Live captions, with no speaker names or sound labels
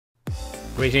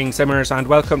Greetings Simmers and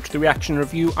welcome to the reaction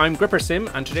review. I'm GripperSim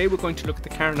and today we're going to look at the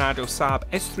Carenado Saab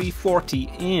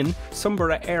s340 in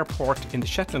Sumburgh Airport in the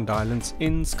Shetland Islands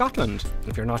in Scotland.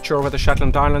 If you're not sure where the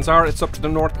Shetland Islands are, it's up to the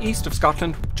northeast of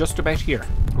Scotland, just about here.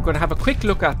 We're going to have a quick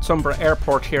look at Sumburgh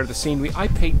Airport here, the scenery. I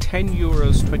paid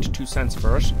 €10.22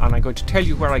 for it and I'm going to tell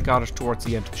you where I got it towards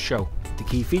the end of the show. The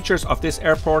key features of this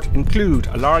airport include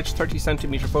a large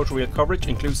 30cm photoreal coverage,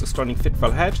 includes a stunning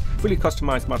fitful head, fully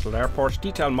customised modelled airport,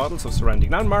 detailed models of surrounding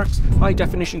landmarks, high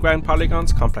definition ground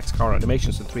polygons, complex car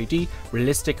animations in 3D,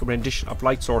 realistic rendition of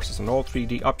light sources and all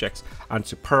 3D objects, and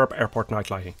superb airport night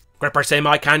lighting. GripperSim,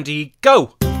 eye candy,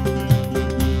 go!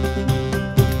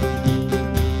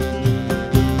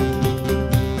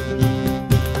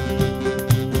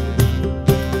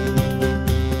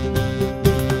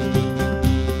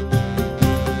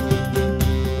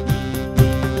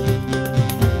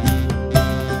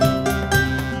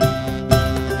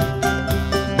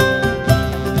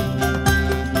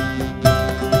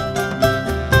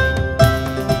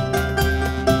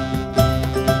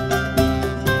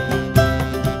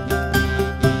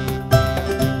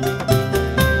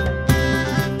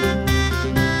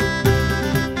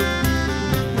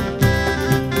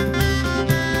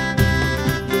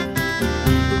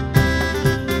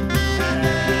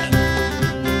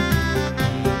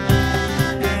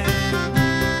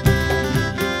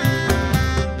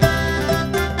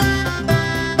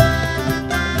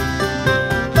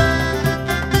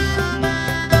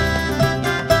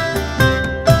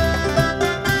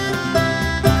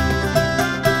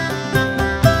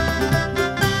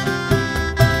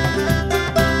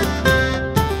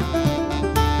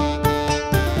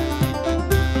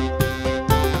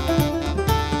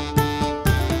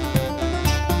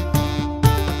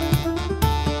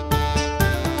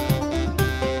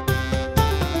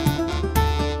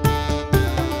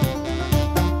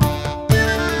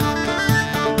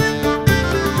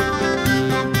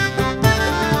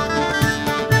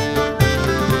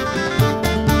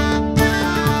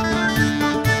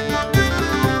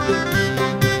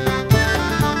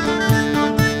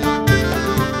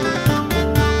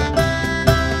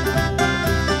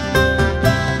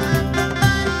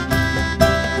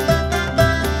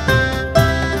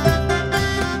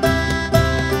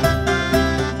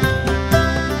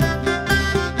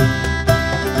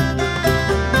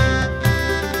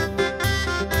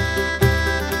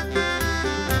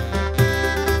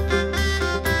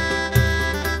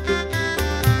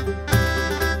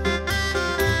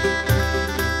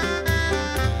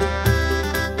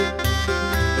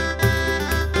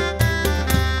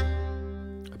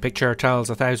 Picture tells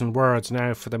 1,000 words.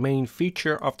 Now for the main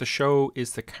feature of the show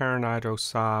is the Carenado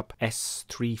Saab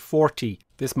s340.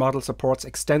 This model supports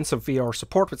extensive VR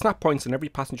support with snap points in every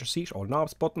passenger seat, all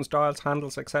knobs, buttons, dials,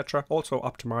 handles, etc. Also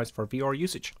optimised for VR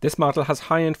usage. This model has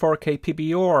high-end 4K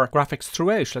PBR graphics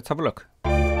throughout. Let's have a look.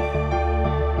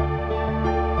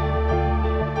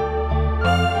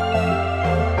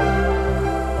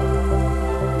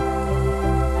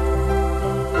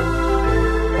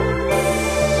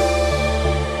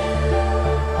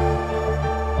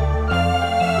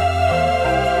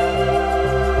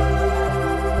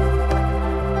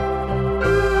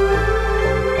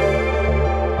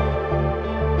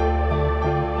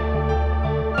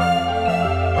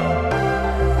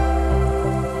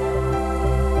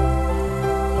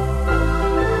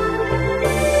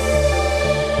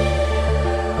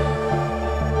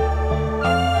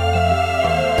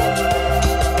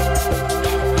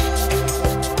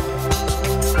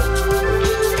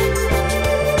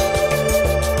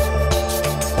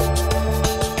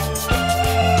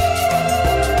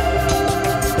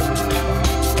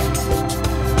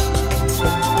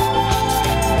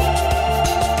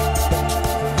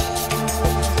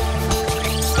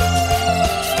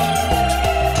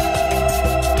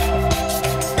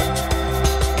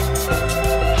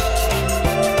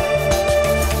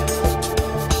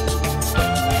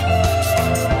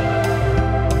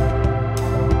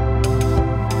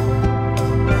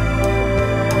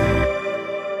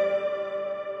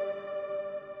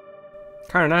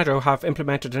 Carenado have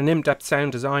implemented an in-depth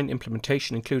sound design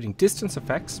implementation including distance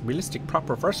effects, realistic prop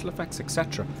reversal effects,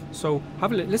 etc. So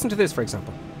have a listen to this, for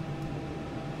example.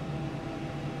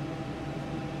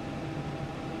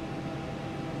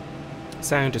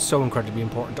 Sound is so incredibly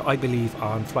important, I believe,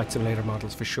 on flight simulator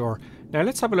models for sure. Now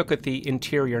let's have a look at the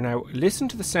interior now. Listen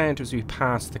to the sound as we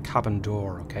pass the cabin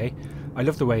door, okay? I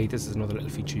love the way this is another little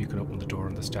feature, you can open the door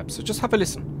on the steps. So just have a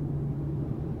listen.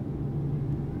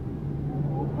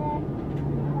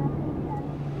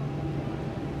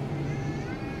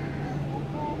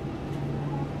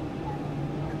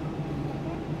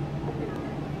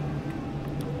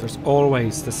 there's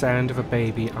always the sound of a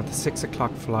baby on the 6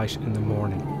 o'clock flight in the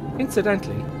morning.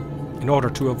 Incidentally, in order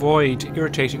to avoid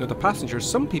irritating other passengers,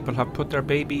 some people have put their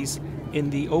babies in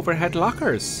the overhead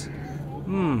lockers.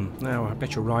 Now I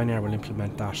bet you Ryanair will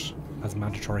implement that as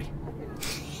mandatory.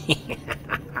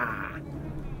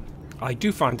 I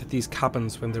do find that these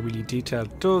cabins, when they're really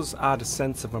detailed, does add a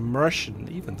sense of immersion,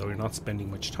 even though you're not spending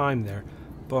much time there.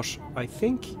 But I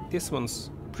think this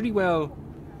one's pretty well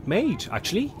made,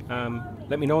 actually.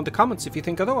 Let me know in the comments if you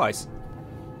think otherwise.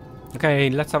 Okay,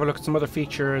 let's have a look at some other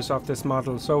features of this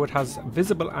model. So it has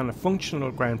visible and a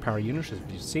functional ground power unit, as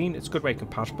you've seen. It's good weight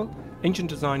compatible. Engine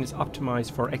design is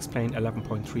optimized for X-Plane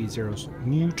 11.30's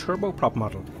new turboprop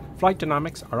model. Flight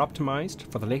dynamics are optimized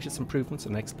for the latest improvements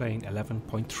in X-Plane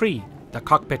 11.3. The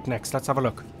cockpit next, let's have a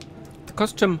look. The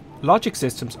custom logic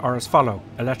systems are as follow: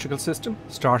 electrical system,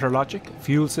 starter logic,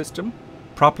 fuel system,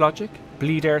 prop logic,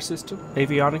 bleed air system,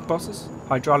 avionic buses,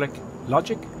 hydraulic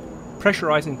logic,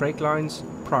 pressurizing brake lines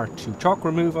prior to torque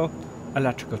removal,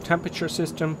 electrical temperature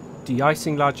system,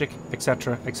 de-icing logic,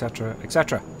 etc, etc,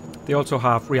 etc. They also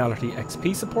have Reality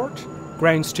XP support,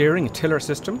 ground steering, a tiller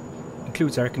system,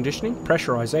 includes air conditioning,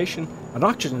 pressurization, an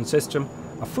oxygen system,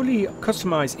 a fully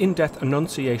customized in-depth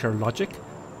annunciator logic,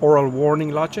 oral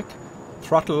warning logic,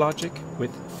 throttle logic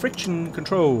with friction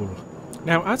control.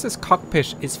 Now, as this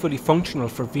cockpit is fully functional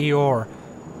for VR,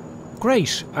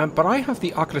 great, but I have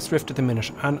the Oculus Rift at the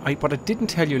minute, and what I didn't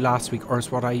tell you last week, or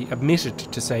is what I omitted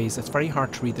to say, is it's very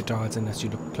hard to read the dials unless you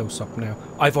look close up now.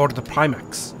 I've ordered the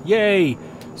Primax. Yay!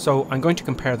 So I'm going to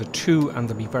compare the two, and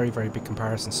there'll be very, very big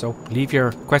comparisons. So leave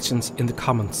your questions in the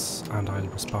comments, and I'll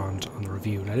respond on the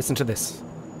review. Now listen to this.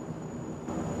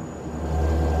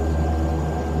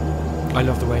 I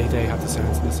love the way they have the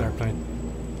sounds in this airplane.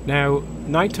 Now,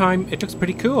 nighttime, it looks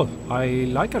pretty cool. I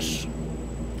like it.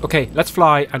 Okay, let's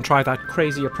fly and try that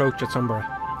crazy approach at Sumburgh.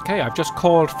 Okay, I've just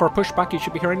called for pushback. You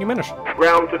should be here any minute.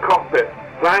 Ground to cockpit.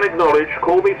 Plan acknowledged.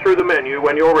 Call me through the menu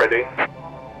when you're ready.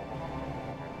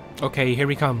 Okay, here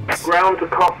he comes. Ground to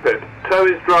cockpit. Tow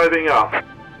is driving up.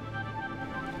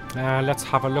 Let's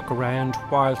have a look around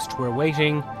whilst we're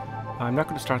waiting. I'm not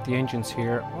going to start the engines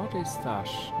here. What is that?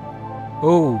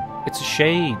 Oh, it's a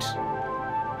shade.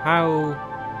 How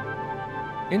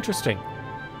interesting.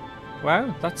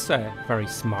 Well, that's very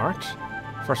smart.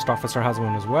 First officer has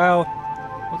one as well.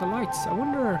 Oh, the lights. I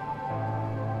wonder...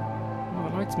 Oh,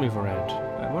 the lights move around.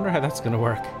 I wonder how that's going to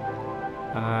work.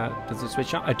 Does it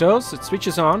switch on? It does. It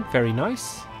switches on. Very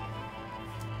nice.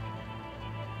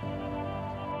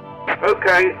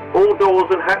 Okay, all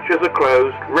doors and hatches are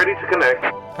closed. Ready to connect.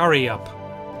 Hurry up.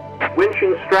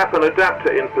 Winching strap and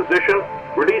adapter in position.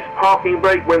 Release parking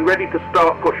brake when ready to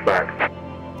start pushback.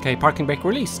 Okay, parking brake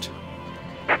released.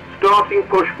 Starting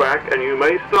pushback, and you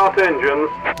may start engines.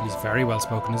 He's very well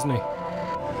spoken, isn't he?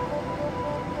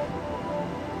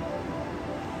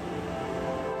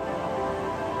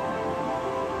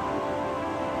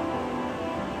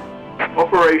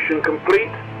 Operation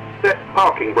complete. Set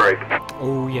parking brake.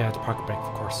 Oh yeah, the parking brake,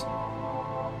 of course.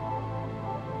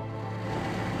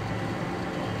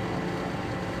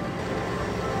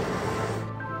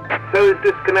 Tow is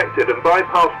disconnected and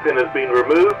bypass pin has been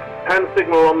removed. Hand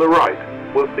signal on the right.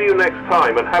 We'll see you next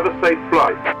time and have a safe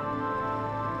flight.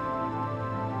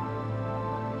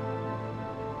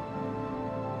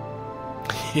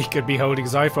 He could be holding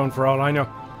his iPhone for all I know.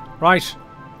 Right,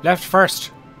 left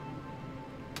first.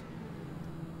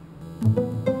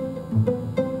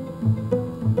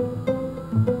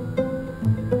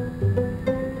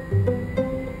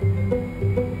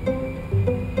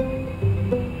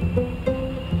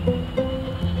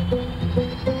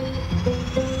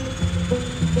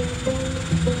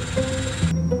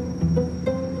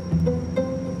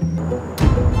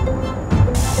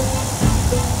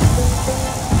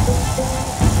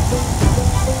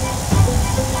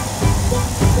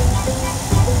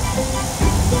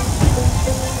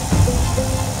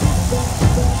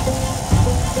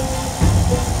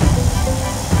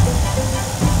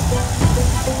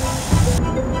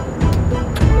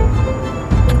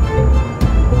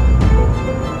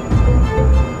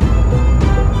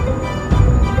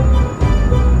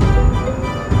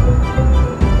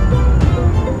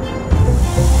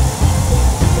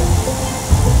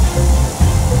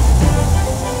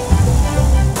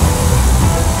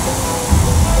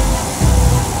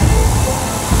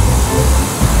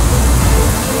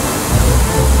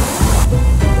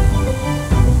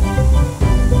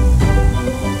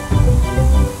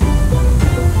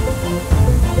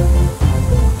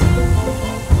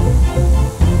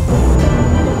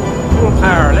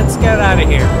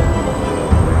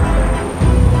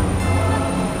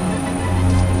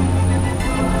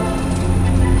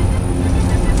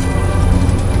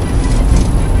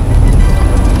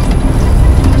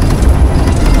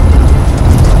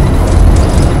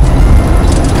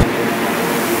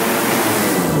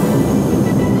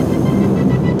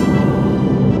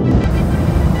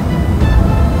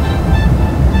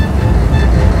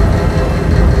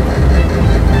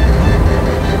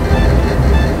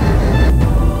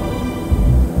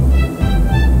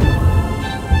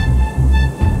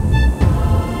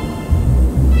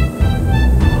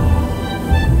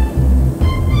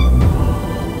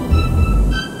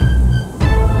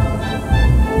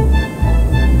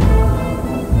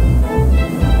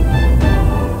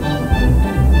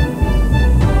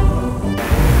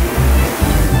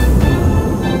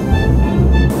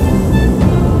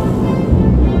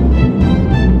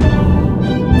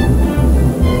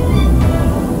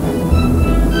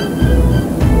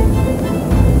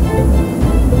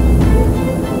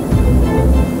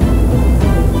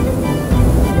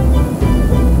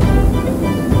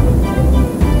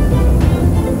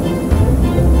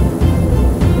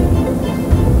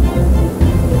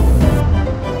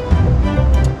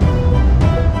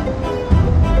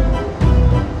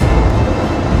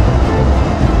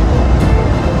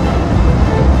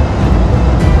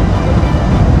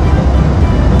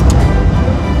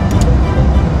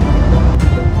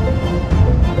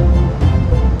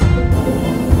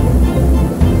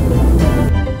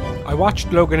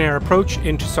 reached Loganair approach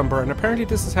into Sumburgh, and apparently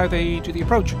this is how they do the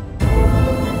approach.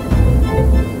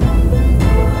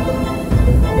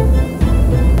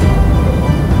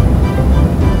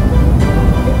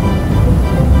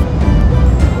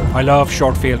 I love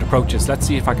short field approaches. Let's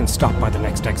see if I can stop by the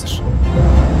next exit.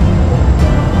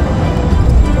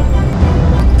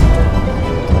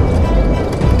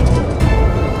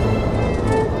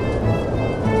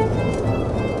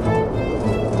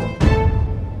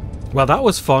 Well, that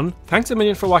was fun. Thanks a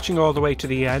million for watching all the way to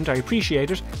the end. I appreciate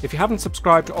it. If you haven't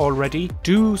subscribed already,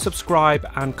 do subscribe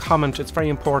and comment. It's very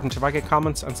important. If I get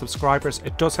comments and subscribers,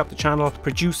 it does help the channel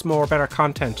produce more better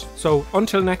content. So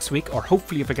until next week, or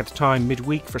hopefully if I get the time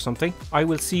midweek for something, I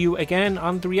will see you again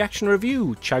on the reaction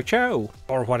review. Ciao ciao.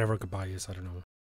 Or whatever goodbye is, I don't know.